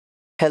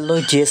Hello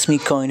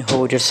JasmyCoin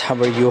holders, how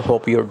are you?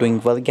 Hope you're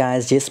doing well,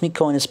 guys.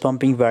 JasmyCoin is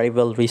pumping very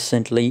well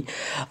recently.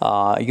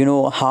 You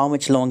know how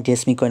much long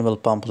JasmyCoin will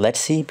pump? Let's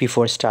see.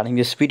 Before starting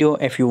this video,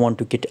 if you want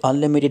to get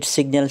unlimited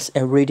signals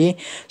every day,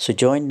 so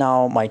join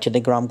now my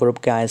Telegram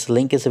group, guys.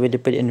 Link is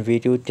available in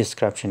video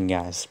description,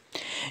 guys.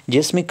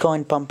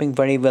 JasmyCoin pumping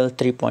very well,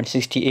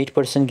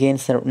 3.68%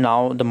 gains.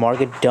 Now the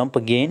market dump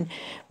again,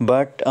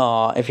 but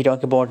if you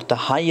talk about the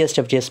highest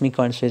of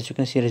JasmyCoin, so as you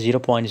can see,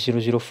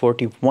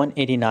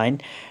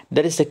 0.0040189.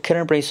 That is the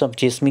current price of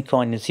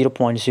JasmyCoin is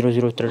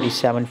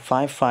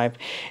 0.003755.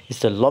 Is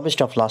the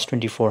lowest of last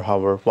 24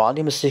 hour.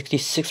 Volume is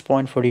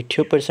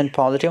 66.42%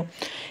 positive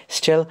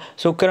still.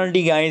 So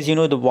currently, guys, you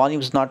know the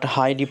volume is not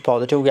highly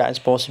positive, guys.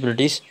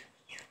 Possibilities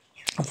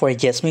for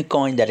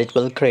JasmyCoin that it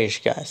will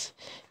crash, guys.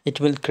 It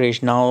will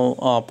crash now.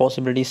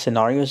 Possibility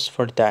scenarios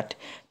for that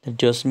the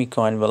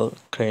JasmyCoin will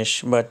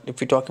crash. But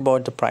if we talk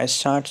about the price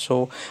chart,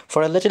 so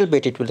for a little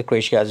bit it will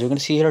crash, guys. You can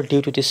see here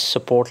due to this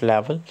support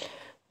level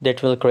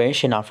that will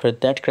crash, and after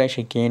that crash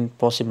again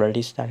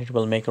possibilities that it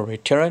will make a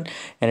return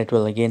and it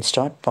will again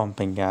start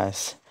pumping,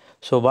 guys.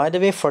 So by the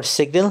way, for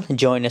signal,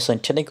 join us on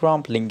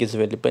Telegram. Link is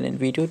available in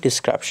video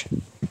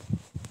description.